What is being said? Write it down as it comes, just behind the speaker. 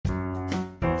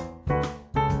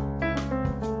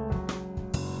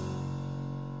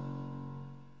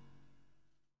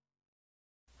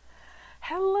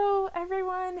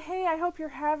hope you're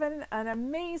having an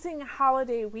amazing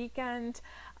holiday weekend.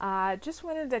 Just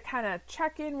wanted to kind of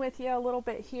check in with you a little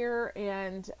bit here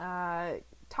and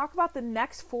talk about the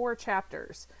next 4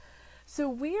 chapters. So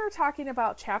we are talking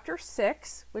about chapter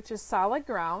 6, which is solid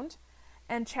ground,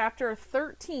 and chapter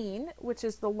 13, which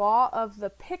is the law of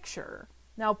the picture.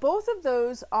 Now, both of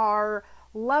those are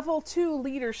level 2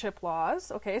 leadership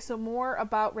laws, okay, so more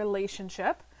about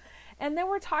relationship. And then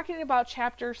we're talking about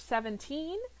chapter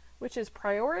 17, which is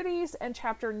priorities, and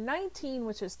chapter 19,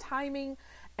 which is timing.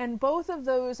 And both of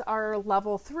those are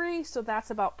level 3, so that's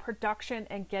about production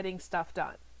and getting stuff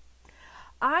done.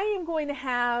 I am going to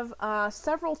have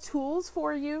several tools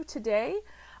for you today.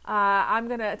 I'm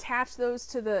going to attach those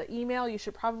to the email. You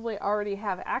should probably already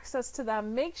have access to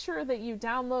them. Make sure that you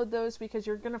download those because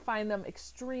you're going to find them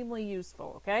extremely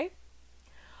useful, okay?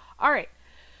 All right.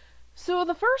 So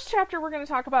the first chapter we're going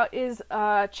to talk about is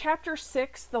chapter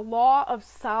 6, the law of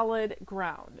solid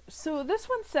ground. So this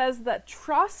one says that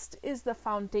trust is the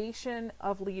foundation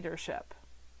of leadership.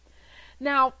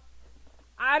 Now,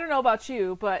 I don't know about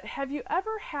you, but have you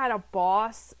ever had a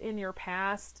boss in your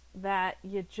past that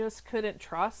you just couldn't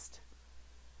trust?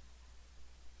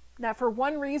 That for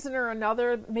one reason or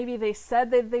another, maybe they said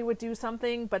that they would do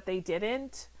something, but they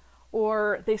didn't.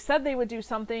 Or they said they would do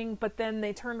something, but then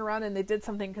they turned around and they did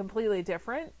something completely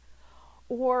different.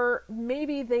 Or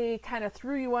maybe they kind of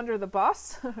threw you under the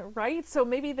bus, right? So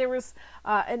maybe there was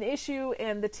an issue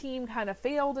and the team kind of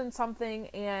failed in something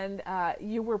and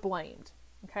you were blamed,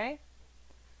 okay?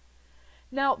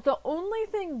 Now, the only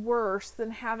thing worse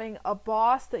than having a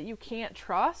boss that you can't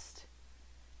trust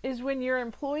is when your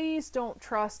employees don't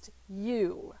trust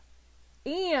you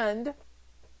and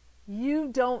you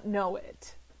don't know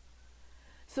it.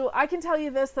 So I can tell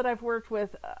you this, that I've worked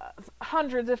with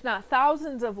hundreds, if not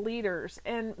thousands of leaders,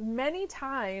 and many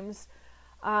times,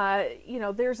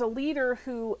 there's a leader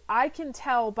who I can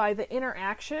tell by the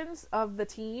interactions of the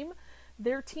team,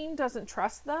 their team doesn't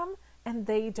trust them and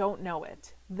they don't know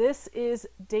it. This is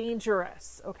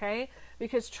dangerous, okay?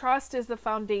 Because trust is the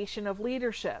foundation of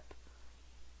leadership.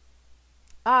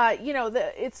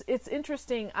 It's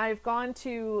interesting. I've gone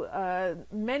to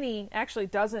many, actually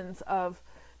dozens of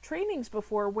trainings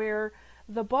before where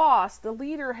the boss, the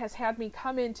leader, has had me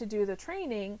come in to do the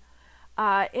training,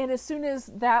 and as soon as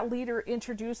that leader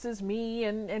introduces me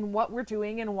and what we're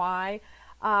doing and why,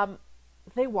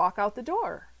 they walk out the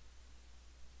door.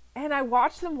 And I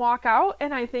watch them walk out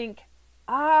and I think,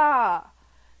 now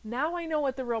I know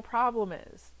what the real problem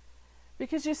is.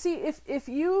 Because you see, if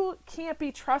you can't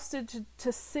be trusted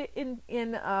to sit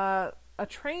in a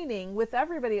training with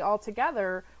everybody all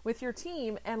together with your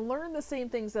team and learn the same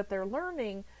things that they're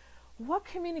learning, what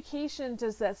communication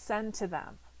does that send to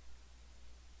them?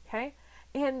 Okay?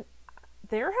 And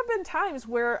there have been times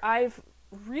where I've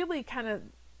really kind of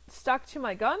stuck to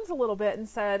my guns a little bit and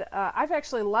said, I've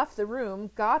actually left the room,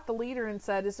 got the leader and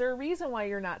said, is there a reason why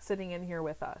you're not sitting in here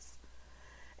with us?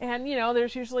 And,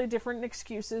 there's usually different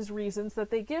excuses, reasons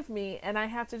that they give me, and I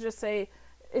have to just say,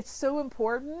 it's so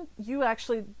important, you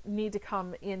actually need to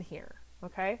come in here,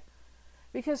 okay?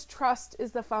 Because trust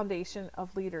is the foundation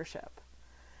of leadership.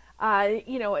 I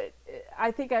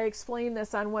think I explained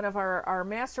this on one of our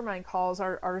mastermind calls,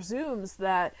 our Zooms,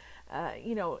 that,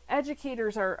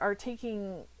 educators are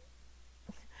taking,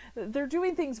 they're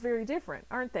doing things very different,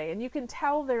 aren't they? And you can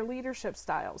tell their leadership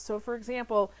styles. So, for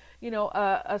example,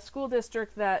 a school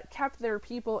district that kept their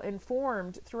people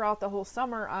informed throughout the whole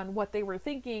summer on what they were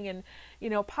thinking and,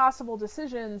 possible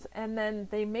decisions. And then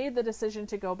they made the decision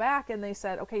to go back and they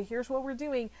said, okay, here's what we're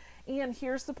doing. And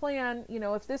here's the plan.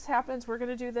 If this happens, we're going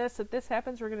to do this. If this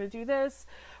happens, we're going to do this.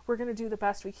 We're going to do the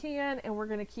best we can. And we're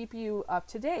going to keep you up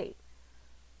to date.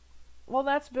 Well,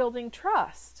 that's building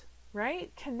trust.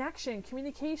 Right? Connection,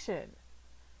 communication.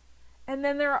 And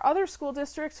then there are other school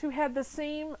districts who had the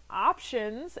same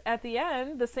options at the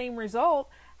end, the same result.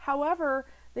 However,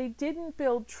 they didn't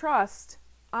build trust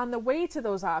on the way to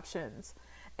those options.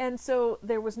 And so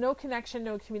there was no connection,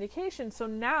 no communication. So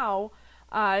now,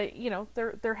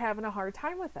 they're having a hard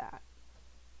time with that.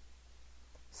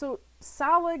 So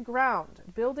solid ground,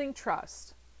 building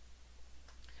trust.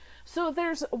 So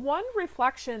there's one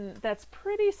reflection that's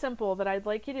pretty simple that I'd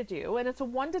like you to do, and it's a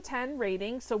 1 to 10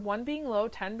 rating, so 1 being low,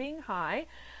 10 being high.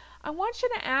 I want you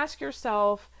to ask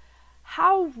yourself,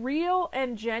 how real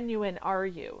and genuine are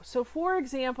you? So for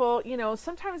example,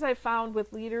 sometimes I've found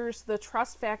with leaders, the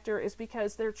trust factor is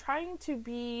because they're trying to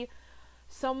be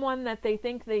someone that they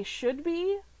think they should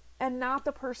be and not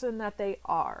the person that they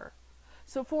are.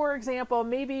 So for example,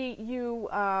 maybe you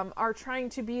are trying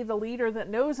to be the leader that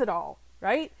knows it all,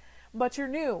 right? but you're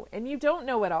new and you don't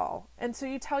know it all. And so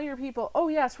you tell your people, oh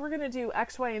yes, we're going to do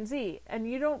X, Y, and Z. And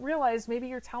you don't realize maybe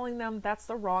you're telling them that's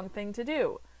the wrong thing to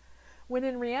do. When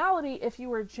in reality, if you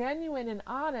were genuine and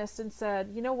honest and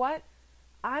said, you know what,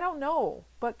 I don't know,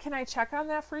 but can I check on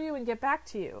that for you and get back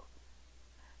to you?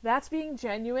 That's being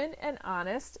genuine and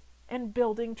honest and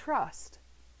building trust.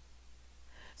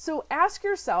 So ask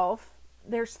yourself,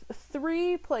 there's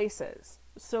 3 places.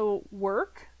 So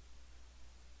work,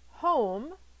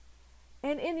 home,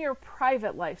 and in your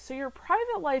private life. So your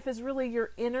private life is really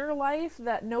your inner life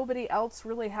that nobody else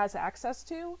really has access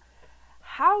to.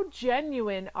 How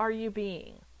genuine are you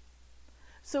being?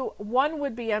 So 1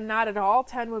 would be I'm not at all,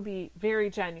 10 would be very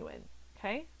genuine.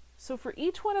 Okay? So for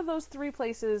each one of those 3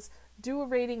 places, do a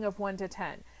rating of 1 to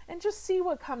 10 and just see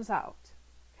what comes out.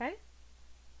 Okay?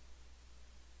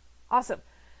 Awesome.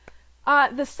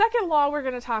 The second law we're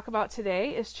going to talk about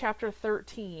today is chapter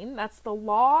 13. That's the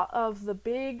law of the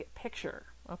big picture,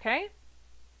 okay?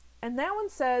 And that one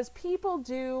says people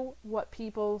do what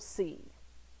people see.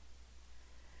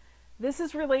 This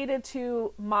is related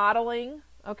to modeling,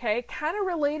 okay? Kind of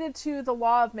related to the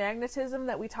law of magnetism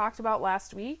that we talked about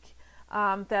last week,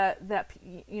 that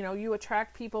you know, you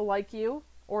attract people like you,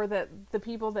 or that the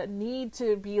people that need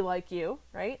to be like you,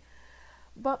 right?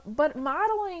 But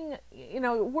modeling, you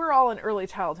know, we're all in early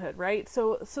childhood, right?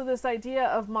 So this idea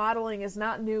of modeling is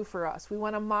not new for us. We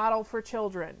want to model for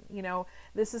children. You know,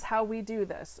 this is how we do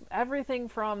this. Everything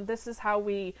from this is how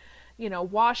we, you know,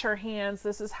 wash our hands.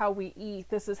 This is how we eat.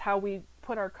 This is how we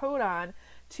put our coat on,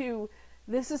 to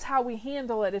this is how we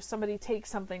handle it if somebody takes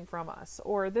something from us,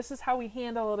 or this is how we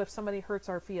handle it if somebody hurts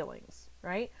our feelings,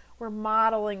 right? We're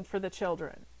modeling for the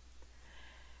children.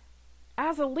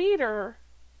 As a leader,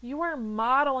 you are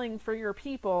modeling for your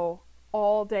people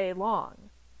all day long.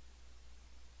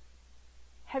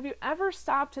 Have you ever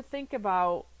stopped to think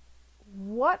about,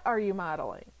 what are you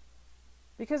modeling?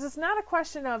 Because it's not a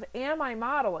question of, am I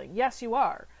modeling? Yes, you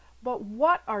are. But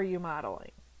what are you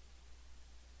modeling?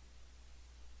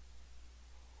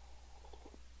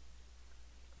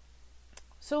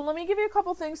 So let me give you a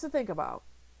couple things to think about.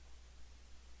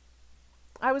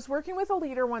 I was working with a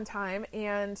leader one time,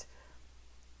 and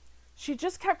she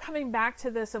just kept coming back to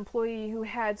this employee who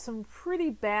had some pretty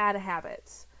bad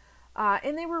habits.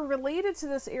 And they were related to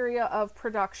this area of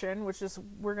production, which is,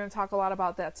 we're going to talk a lot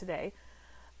about that today.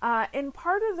 And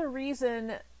part of the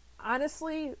reason,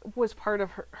 honestly, was part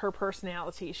of her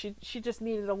personality. She just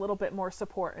needed a little bit more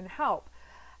support and help.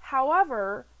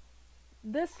 However,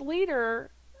 this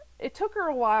leader, it took her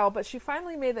a while, but she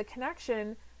finally made the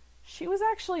connection. She was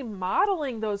actually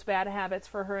modeling those bad habits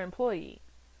for her employee.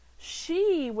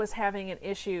 She was having an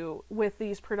issue with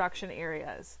these production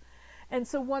areas. And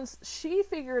so once she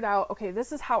figured out, okay,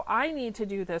 this is how I need to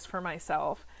do this for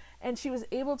myself, and she was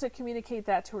able to communicate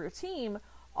that to her team,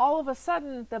 all of a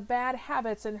sudden the bad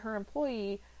habits in her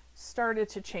employee started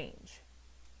to change.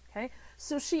 Okay?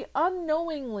 So she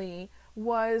unknowingly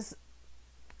was,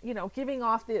 you know, giving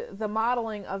off the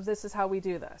modeling of this is how we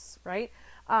do this, right?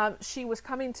 She was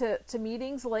coming to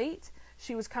meetings late.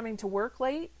 She was coming to work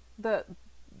late.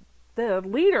 The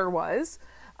leader was,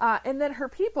 and then her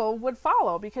people would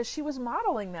follow because she was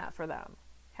modeling that for them.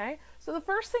 Okay? So the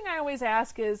first thing I always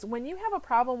ask is, when you have a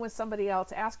problem with somebody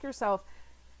else, ask yourself,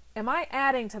 am I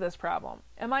adding to this problem?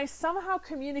 Am I somehow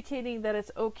communicating that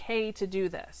it's okay to do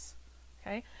this?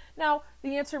 Okay? Now,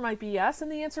 the answer might be yes,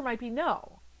 and the answer might be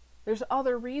no. There's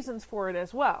other reasons for it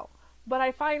as well. But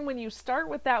I find when you start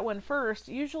with that one first,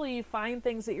 usually you find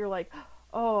things that you're like,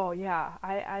 oh yeah,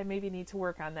 I maybe need to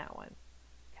work on that one.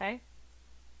 Okay?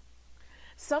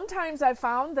 Sometimes I've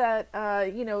found that,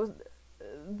 you know,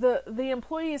 the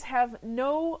employees have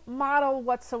no model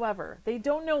whatsoever. They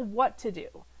don't know what to do.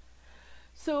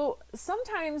 So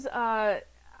sometimes I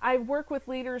work with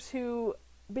leaders who,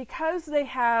 because they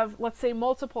have, let's say,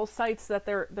 multiple sites that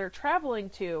they're traveling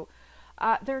to,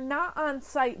 they're not on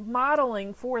site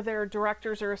modeling for their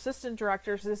directors or assistant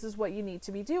directors, this is what you need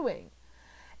to be doing.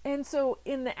 And so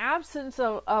in the absence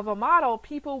of a model,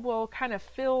 people will kind of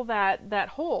fill that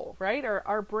hole, right?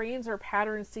 Our brains are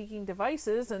pattern-seeking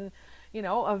devices, and, you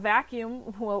know, a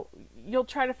vacuum, well, you'll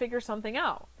try to figure something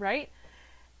out, right?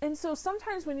 And so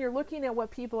sometimes when you're looking at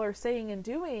what people are saying and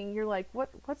doing, you're like,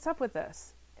 what's up with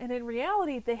this? And in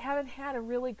reality, they haven't had a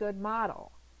really good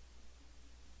model.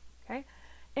 Okay?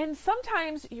 And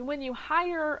sometimes when you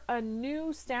hire a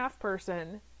new staff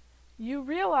person, you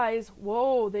realize,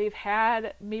 whoa, they've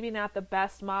had maybe not the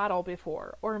best model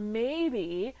before, or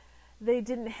maybe they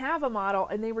didn't have a model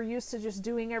and they were used to just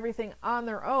doing everything on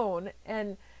their own,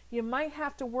 and you might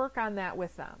have to work on that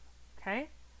with them. Okay?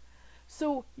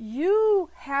 So you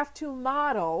have to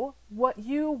model what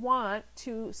you want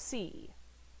to see.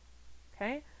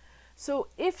 Okay? So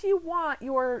if you want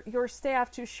your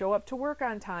staff to show up to work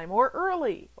on time or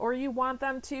early, or you want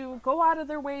them to go out of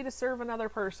their way to serve another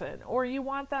person, or you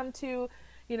want them to,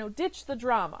 ditch the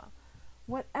drama,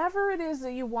 whatever it is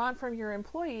that you want from your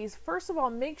employees, first of all,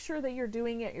 make sure that you're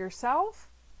doing it yourself.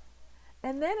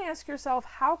 And then ask yourself,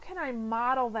 how can I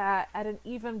model that at an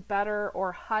even better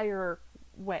or higher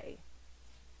way?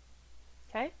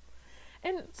 Okay?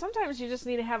 And sometimes you just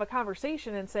need to have a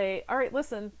conversation and say, all right,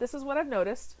 listen, this is what I've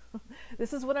noticed.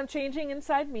 This is what I'm changing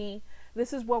inside me.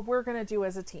 This is what we're going to do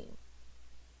as a team.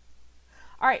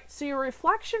 All right, so your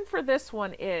reflection for this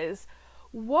one is,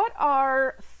 what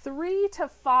are 3 to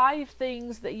 5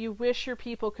 things that you wish your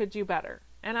people could do better?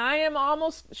 And I am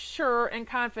almost sure and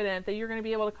confident that you're going to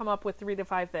be able to come up with 3 to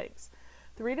 5 things.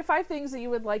 3 to 5 things that you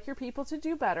would like your people to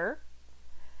do better.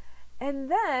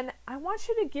 And then I want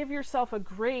you to give yourself a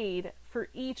grade for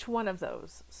each one of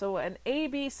those. So an A,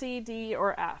 B, C, D,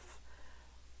 or F.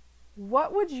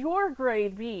 What would your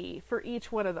grade be for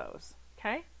each one of those?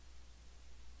 Okay?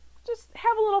 Just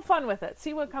have a little fun with it.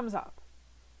 See what comes up.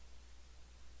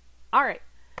 All right.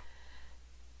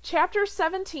 Chapter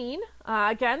 17,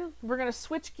 again, we're going to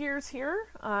switch gears here.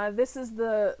 This is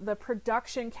the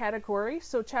production category.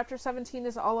 So chapter 17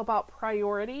 is all about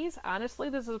priorities. Honestly,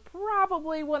 this is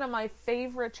probably one of my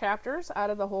favorite chapters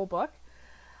out of the whole book.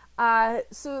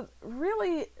 So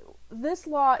really, this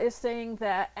law is saying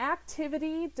that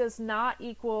activity does not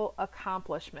equal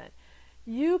accomplishment.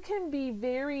 You can be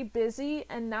very busy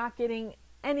and not getting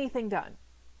anything done.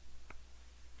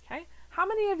 Okay? How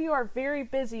many of you are very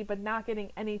busy but not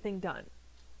getting anything done?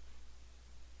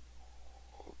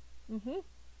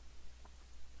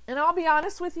 And I'll be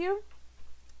honest with you,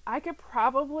 I could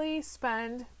probably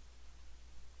spend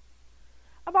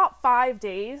about 5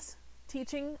 days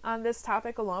teaching on this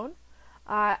topic alone.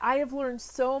 I have learned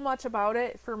so much about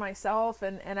it for myself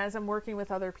and as I'm working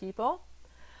with other people.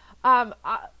 But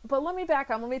let me back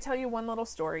up. Let me tell you one little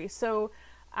story. So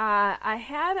I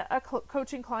had a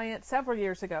coaching client several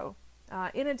years ago.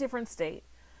 In a different state.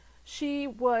 She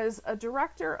was a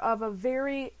director of a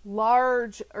very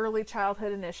large early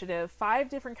childhood initiative, 5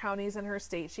 different counties in her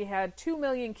state. She had 2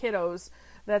 million kiddos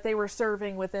that they were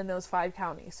serving within those 5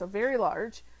 counties, so very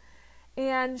large.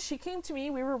 And she came to me.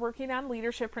 We were working on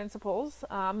leadership principles.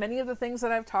 Many of the things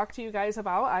that I've talked to you guys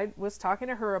about, I was talking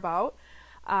to her about.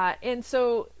 And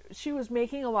so she was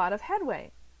making a lot of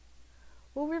headway.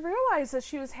 Well, we realized that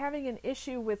she was having an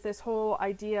issue with this whole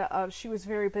idea of she was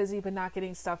very busy but not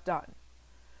getting stuff done.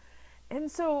 And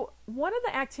so one of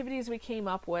the activities we came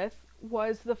up with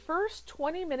was the first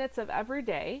 20 minutes of every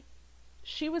day,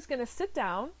 she was going to sit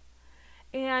down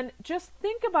and just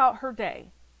think about her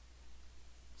day.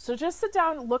 So just sit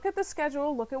down, look at the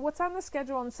schedule, look at what's on the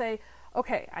schedule and say,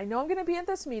 okay, I know I'm going to be at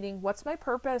this meeting. What's my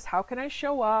purpose? How can I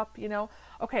show up?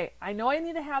 Okay, I know I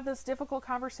need to have this difficult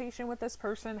conversation with this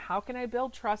person. How can I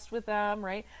build trust with them,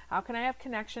 right? How can I have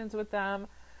connections with them?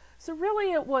 So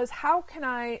really it was, how can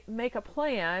I make a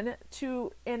plan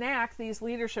to enact these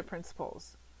leadership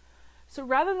principles? So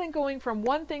rather than going from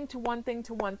one thing to one thing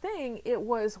to one thing, it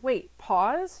was, wait,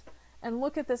 pause and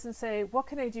look at this and say, what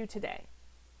can I do today?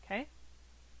 Okay?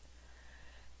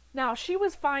 Now, she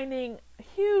was finding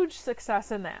huge success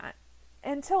in that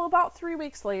until about 3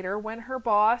 weeks later when her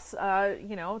boss,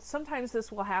 sometimes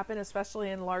this will happen,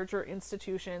 especially in larger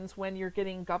institutions when you're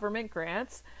getting government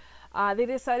grants, they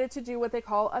decided to do what they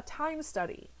call a time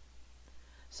study.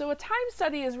 So a time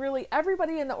study is really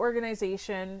everybody in the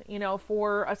organization,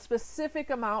 for a specific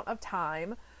amount of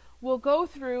time will go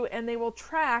through and they will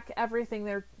track everything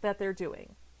that they're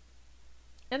doing.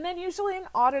 And then usually an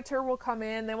auditor will come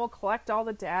in, they will collect all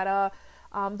the data,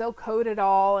 they'll code it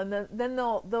all, and then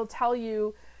they'll tell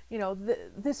you,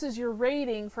 this is your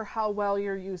rating for how well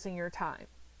you're using your time.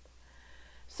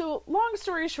 So long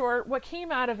story short, what came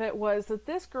out of it was that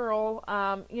this girl,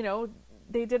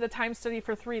 they did a time study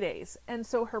for 3 days. And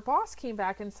so her boss came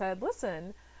back and said,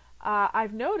 listen,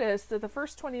 I've noticed that the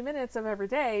first 20 minutes of every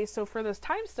day, so for this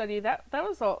time study, that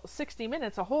was 60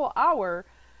 minutes, a whole hour,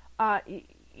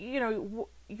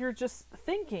 you're just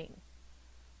thinking.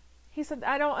 He said,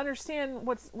 I don't understand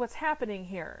what's happening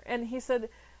here. And he said,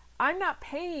 I'm not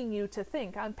paying you to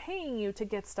think. I'm paying you to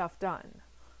get stuff done.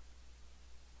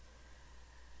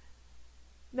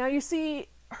 Now you see,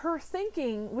 her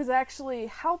thinking was actually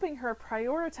helping her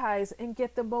prioritize and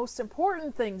get the most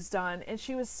important things done. And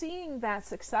she was seeing that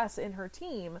success in her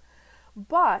team.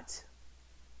 But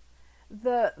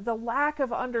the lack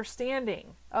of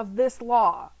understanding of this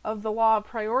law, of the law of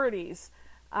priorities,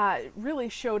 really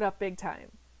showed up big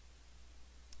time.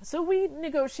 So we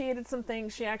negotiated some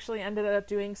things. She actually ended up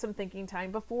doing some thinking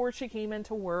time before she came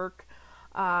into work.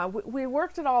 We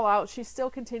worked it all out. She still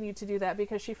continued to do that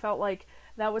because she felt like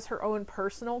that was her own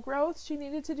personal growth. She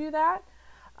needed to do that.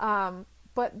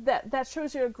 But that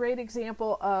shows you a great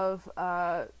example of,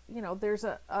 there's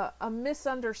a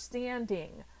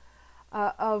misunderstanding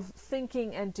of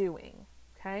thinking and doing.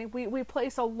 Okay, we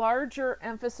place a larger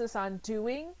emphasis on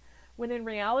doing, when in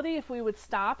reality, if we would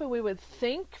stop and we would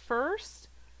think first,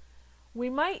 we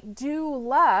might do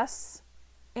less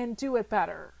and do it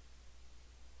better.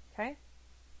 Okay?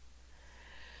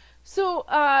 So,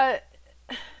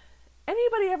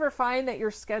 anybody ever find that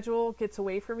your schedule gets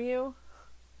away from you?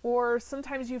 Or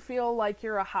sometimes you feel like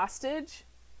you're a hostage?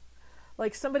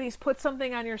 Like somebody's put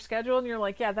something on your schedule and you're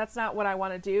like, yeah, that's not what I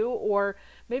want to do. Or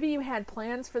maybe you had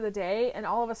plans for the day and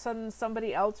all of a sudden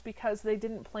somebody else, because they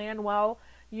didn't plan well,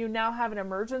 you now have an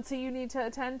emergency you need to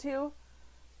attend to.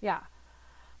 Yeah.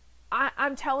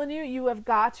 I'm telling you, you have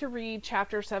got to read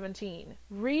chapter 17.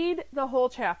 Read the whole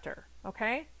chapter,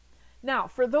 okay? Now,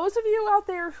 for those of you out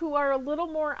there who are a little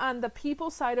more on the people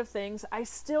side of things, I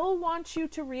still want you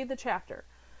to read the chapter.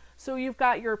 So you've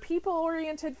got your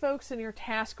people-oriented folks and your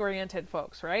task-oriented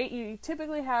folks, right? You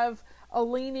typically have a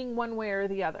leaning one way or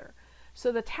the other.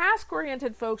 So the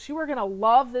task-oriented folks, you are going to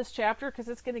love this chapter because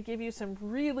it's going to give you some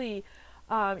really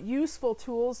useful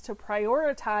tools to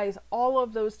prioritize all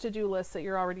of those to-do lists that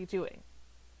you're already doing.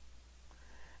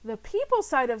 The people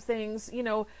side of things,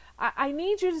 I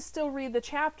need you to still read the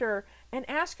chapter and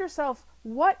ask yourself,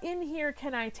 what in here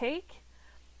can I take?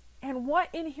 And what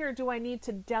in here do I need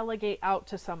to delegate out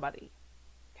to somebody?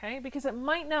 Okay, because it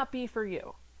might not be for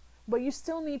you, but you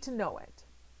still need to know it.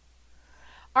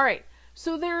 All right,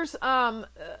 so there's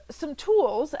some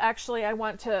tools actually I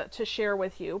want to share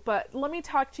with you, but let me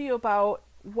talk to you about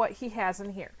what he has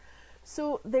in here.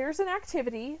 So there's an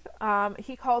activity,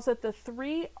 he calls it the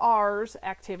 3 R's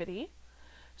activity.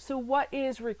 So what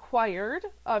is required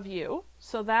of you?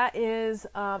 So that is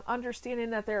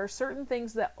understanding that there are certain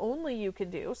things that only you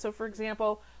can do. So for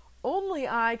example, only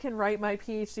I can write my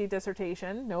PhD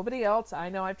dissertation. Nobody else. I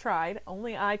know I've tried.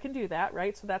 Only I can do that,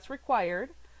 right? So that's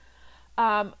required.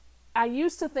 I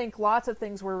used to think lots of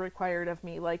things were required of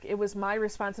me. Like it was my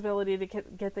responsibility to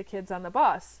get the kids on the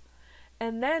bus.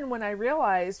 And then when I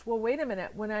realized, well, wait a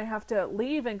minute, when I have to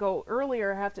leave and go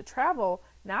earlier, I have to travel,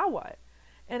 now what?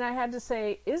 And I had to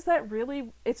say, is that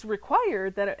really, it's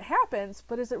required that it happens,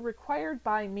 but is it required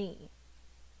by me?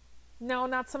 No,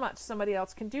 not so much. Somebody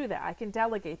else can do that. I can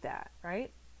delegate that,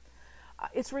 right?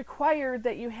 It's required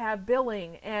that you have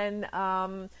billing and,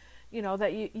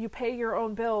 that you pay your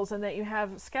own bills and that you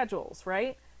have schedules,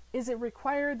 right? Is it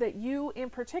required that you in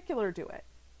particular do it?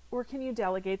 Or can you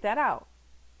delegate that out?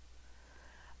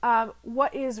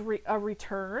 What is a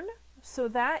return? So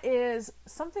that is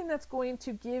something that's going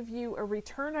to give you a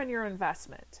return on your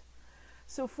investment.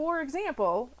 So for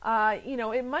example,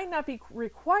 it might not be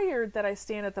required that I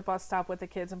stand at the bus stop with the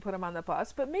kids and put them on the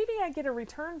bus, but maybe I get a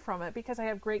return from it because I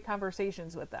have great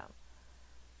conversations with them.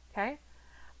 Okay?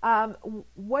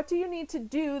 What do you need to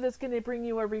do that's going to bring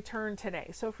you a return today?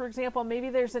 So for example,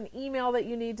 maybe there's an email that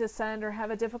you need to send or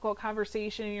have a difficult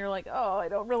conversation and you're like, oh, I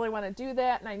don't really want to do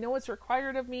that. And I know it's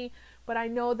required of me, but I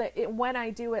know that when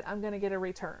I do it, I'm going to get a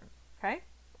return. Okay.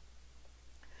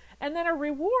 And then a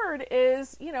reward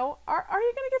is, are you going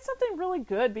to get something really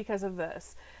good because of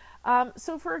this?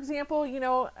 So for example,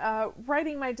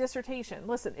 writing my dissertation,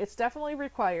 listen, it's definitely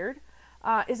required.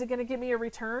 Is it going to give me a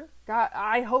return? God,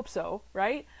 I hope so,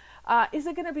 right? Is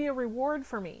it going to be a reward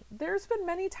for me? There's been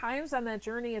many times on that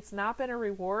journey it's not been a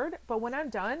reward, but when I'm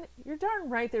done, you're darn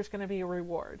right there's going to be a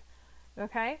reward,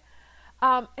 okay?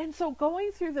 And so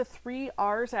going through the 3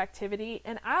 R's activity,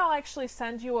 and I'll actually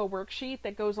send you a worksheet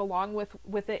that goes along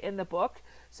with it in the book.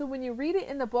 So when you read it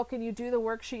in the book and you do the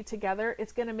worksheet together,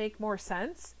 it's going to make more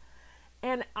sense.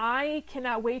 And I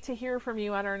cannot wait to hear from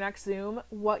you on our next Zoom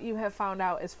what you have found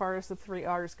out as far as the 3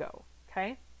 R's go,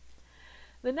 okay?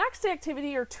 The next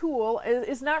activity or tool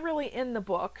is not really in the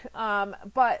book,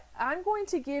 but I'm going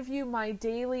to give you my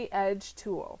Daily Edge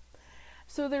tool.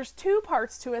 So there's 2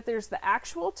 parts to it. There's the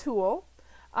actual tool,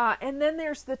 and then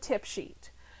there's the tip sheet.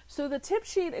 So the tip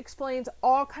sheet explains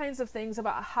all kinds of things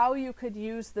about how you could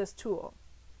use this tool.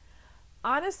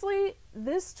 Honestly,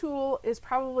 this tool is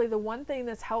probably the one thing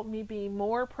that's helped me be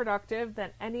more productive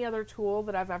than any other tool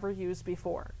that I've ever used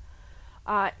before.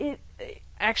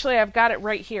 Actually, I've got it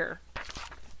right here.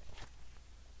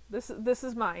 This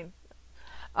is mine.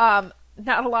 Not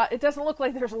a lot. It doesn't look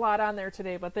like there's a lot on there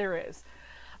today, but there is.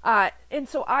 And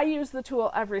so I use the tool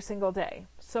every single day.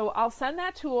 So I'll send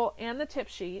that tool and the tip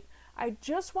sheet. I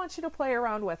just want you to play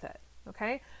around with it.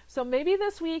 Okay, so maybe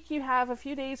this week you have a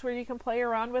few days where you can play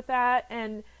around with that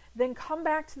and then come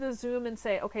back to the Zoom and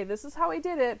say, okay, this is how I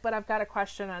did it, but I've got a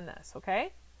question on this,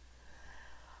 okay?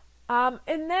 And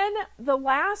then the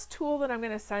last tool that I'm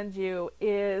going to send you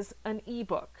is an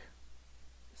ebook.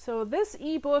 So this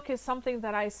ebook is something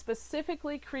that I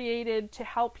specifically created to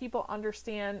help people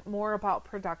understand more about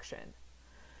production.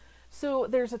 So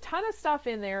there's a ton of stuff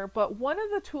in there, but one of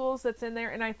the tools that's in there,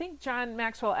 and I think John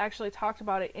Maxwell actually talked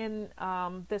about it in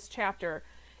this chapter,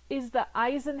 is the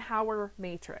Eisenhower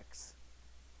matrix.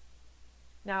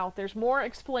 Now, there's more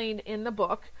explained in the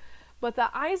book, but the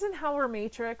Eisenhower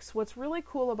matrix, what's really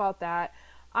cool about that,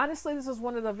 honestly, this is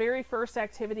one of the very first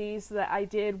activities that I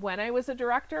did when I was a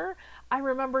director. I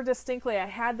remember distinctly I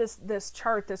had this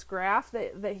chart, this graph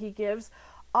that he gives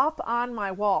up on my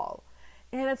wall.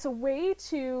 And it's a way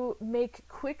to make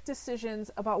quick decisions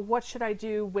about what should I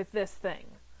do with this thing.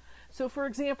 So for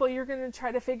example, you're going to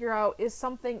try to figure out, is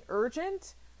something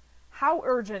urgent? How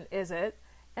urgent is it?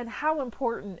 And how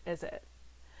important is it?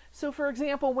 So for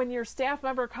example, when your staff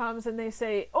member comes and they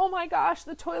say, oh my gosh,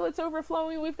 the toilet's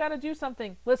overflowing, we've got to do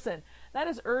something. Listen, that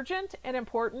is urgent and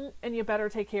important and you better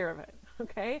take care of it,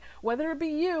 okay? Whether it be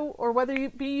you or whether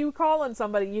it be you calling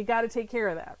somebody, you got to take care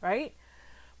of that, right?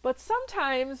 But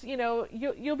sometimes,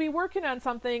 you'll be working on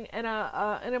something and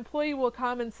an employee will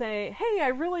come and say, hey, I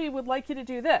really would like you to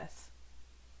do this.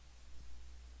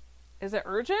 Is it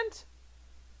urgent?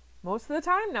 Most of the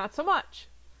time, not so much.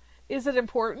 Is it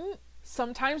important?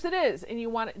 Sometimes it is,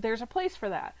 and there's a place for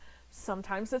that.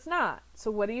 Sometimes it's not.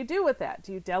 So what do you do with that?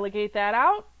 Do you delegate that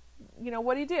out?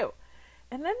 What do you do?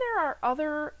 And then there are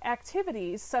other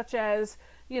activities such as,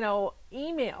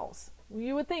 emails.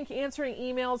 You would think answering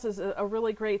emails is a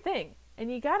really great thing,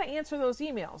 and you got to answer those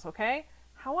emails, okay?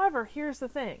 However, here's the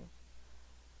thing.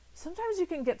 Sometimes you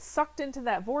can get sucked into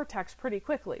that vortex pretty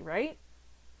quickly, right?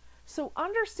 So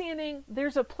understanding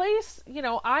there's a place,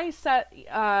 I set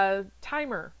a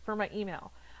timer for my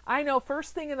email. I know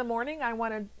first thing in the morning, I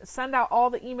want to send out all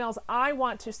the emails I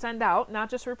want to send out, not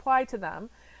just reply to them.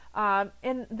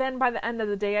 And then by the end of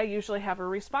the day, I usually have a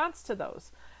response to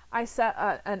those. I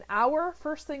set an hour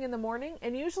first thing in the morning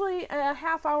and usually a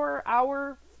half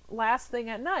hour last thing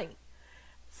at night.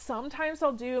 Sometimes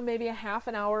I'll do maybe a half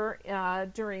an hour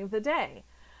during the day.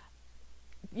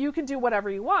 You can do whatever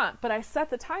you want, but I set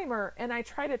the timer and I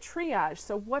try to triage.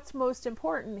 So what's most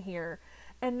important here?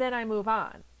 And then I move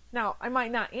on. Now, I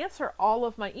might not answer all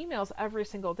of my emails every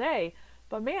single day,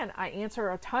 but man, I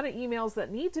answer a ton of emails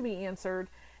that need to be answered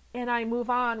and I move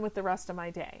on with the rest of my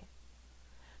day.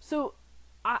 So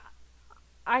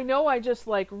I know I just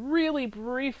really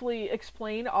briefly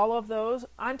explained all of those.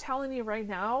 I'm telling you right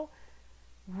now,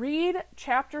 read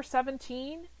chapter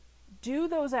 17, do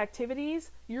those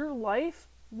activities, your life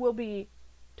will be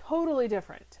totally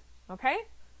different. Okay?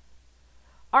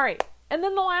 All right. And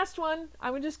then the last one,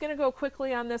 I'm just going to go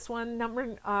quickly on this one.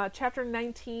 Chapter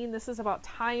 19, this is about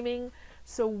timing.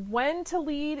 So when to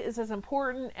lead is as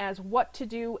important as what to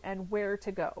do and where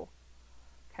to go.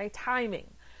 Okay, timing.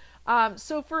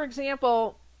 So for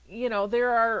example,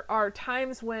 there are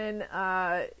times when,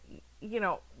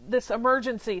 this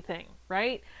emergency thing,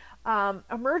 right?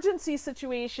 Emergency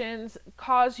situations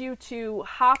cause you to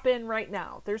hop in right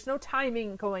now. There's no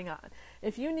timing going on.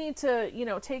 If you need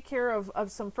to, take care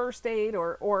of some first aid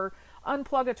or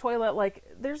unplug a toilet,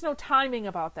 there's no timing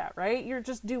about that, right? You're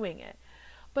just doing it.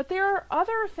 But there are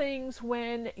other things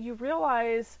when you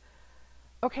realize,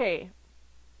 okay,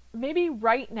 maybe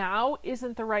right now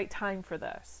isn't the right time for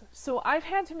this. So I've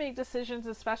had to make decisions,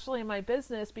 especially in my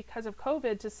business because of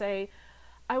COVID, to say,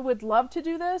 I would love to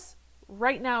do this.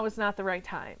 Right now is not the right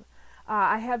time.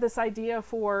 I had this idea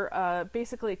for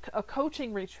basically a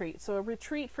coaching retreat. So a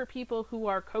retreat for people who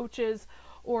are coaches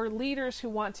or leaders who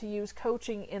want to use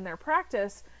coaching in their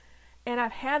practice. And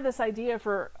I've had this idea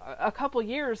for a couple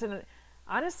years. And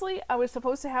honestly, I was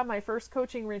supposed to have my first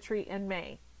coaching retreat in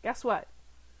May. Guess what?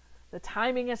 The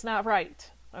timing is not right.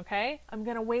 Okay? I'm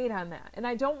going to wait on that. And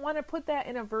I don't want to put that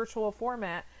in a virtual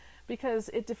format because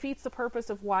it defeats the purpose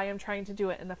of why I'm trying to do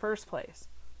it in the first place.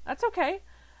 That's okay.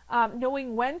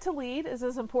 Knowing when to lead is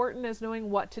as important as knowing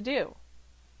what to do.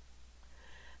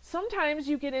 Sometimes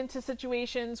you get into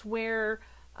situations where,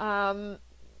 let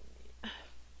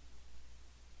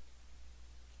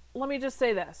me just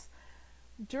say this.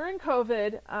 During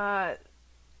COVID,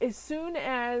 as soon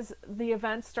as the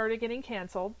events started getting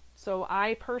canceled, so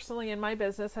I personally in my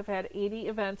business have had 80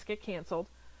 events get canceled,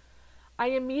 I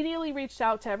immediately reached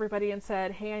out to everybody and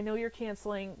said, hey, I know you're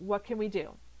canceling. What can we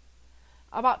do?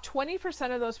 About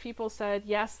 20% of those people said,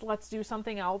 yes, let's do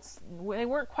something else. They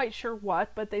weren't quite sure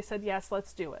what, but they said, yes,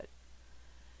 let's do it.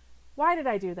 Why did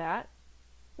I do that?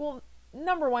 Well,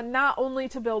 number one, not only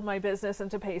to build my business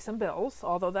and to pay some bills,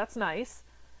 although that's nice,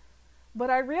 but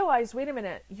I realized, wait a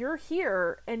minute, you're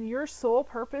here and your sole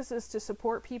purpose is to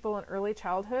support people in early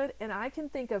childhood, and I can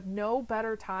think of no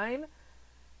better time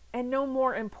and no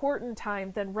more important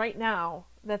time than right now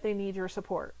that they need your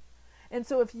support. And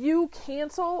so if you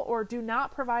cancel or do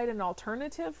not provide an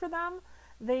alternative for them,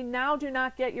 they now do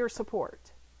not get your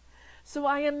support. So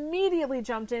I immediately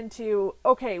jumped into,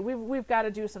 okay, we've got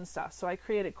to do some stuff. So I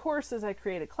created courses, I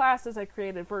created classes, I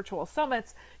created virtual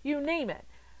summits, you name it.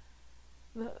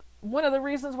 One of the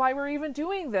reasons why we're even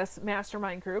doing this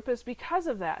mastermind group is because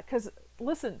of that. Because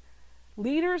listen,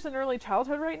 leaders in early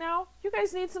childhood right now, you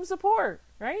guys need some support,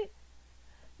 right?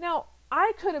 Now,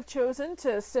 I could have chosen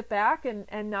to sit back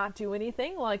and not do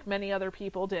anything like many other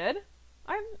people did.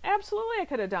 I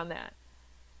could have done that.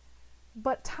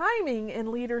 But timing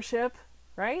in leadership,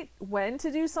 right? When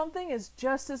to do something is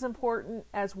just as important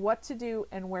as what to do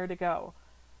and where to go.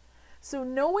 So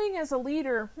knowing as a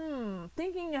leader,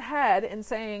 thinking ahead and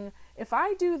saying, if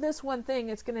I do this one thing,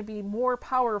 it's going to be more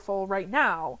powerful right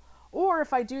now. Or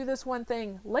if I do this one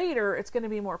thing later, it's going to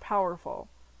be more powerful.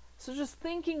 So just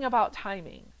thinking about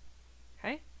timing.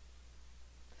 Okay?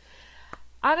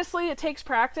 Honestly, it takes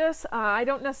practice. I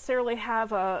don't necessarily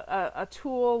have a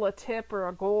tool, a tip, or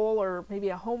a goal, or maybe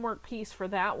a homework piece for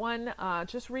that one.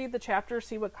 Just read the chapter,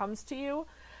 see what comes to you.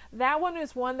 That one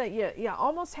is one that you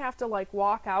almost have to like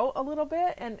walk out a little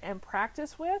bit and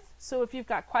practice with. So if you've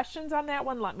got questions on that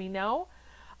one, let me know.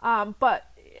 But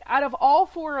out of all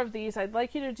four of these, I'd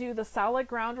like you to do the solid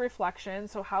ground reflection.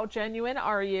 So how genuine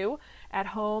are you at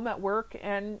home, at work,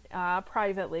 and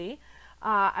privately?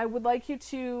 I would like you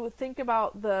to think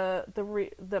about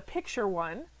the picture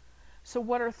one. So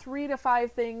what are 3 to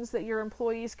 5 things that your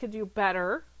employees could do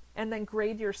better, and then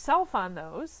grade yourself on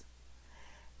those.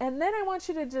 And then I want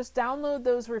you to just download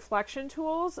those reflection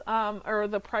tools or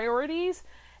the priorities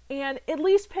and at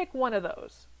least pick one of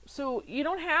those. So you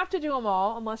don't have to do them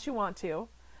all unless you want to.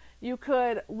 You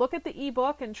could look at the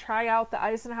ebook and try out the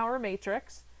Eisenhower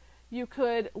Matrix. You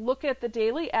could look at the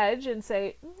Daily Edge and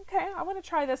say, okay, I want to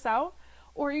try this out.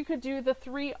 Or you could do the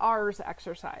 3 R's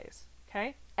exercise.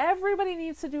 Okay? Everybody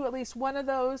needs to do at least one of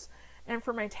those. And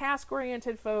for my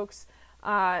task-oriented folks,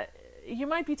 you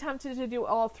might be tempted to do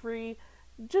all 3.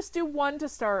 Just do one to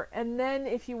start, and then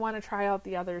if you want to try out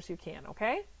the others, you can,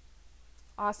 okay?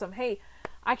 Awesome. Hey,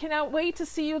 I cannot wait to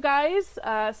see you guys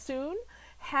soon.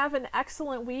 Have an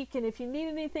excellent week, and if you need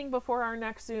anything before our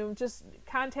next Zoom, just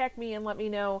contact me and let me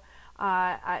know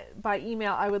by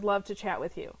email. I would love to chat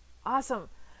with you. Awesome.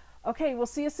 Okay, we'll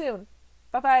see you soon.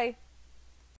 Bye-bye.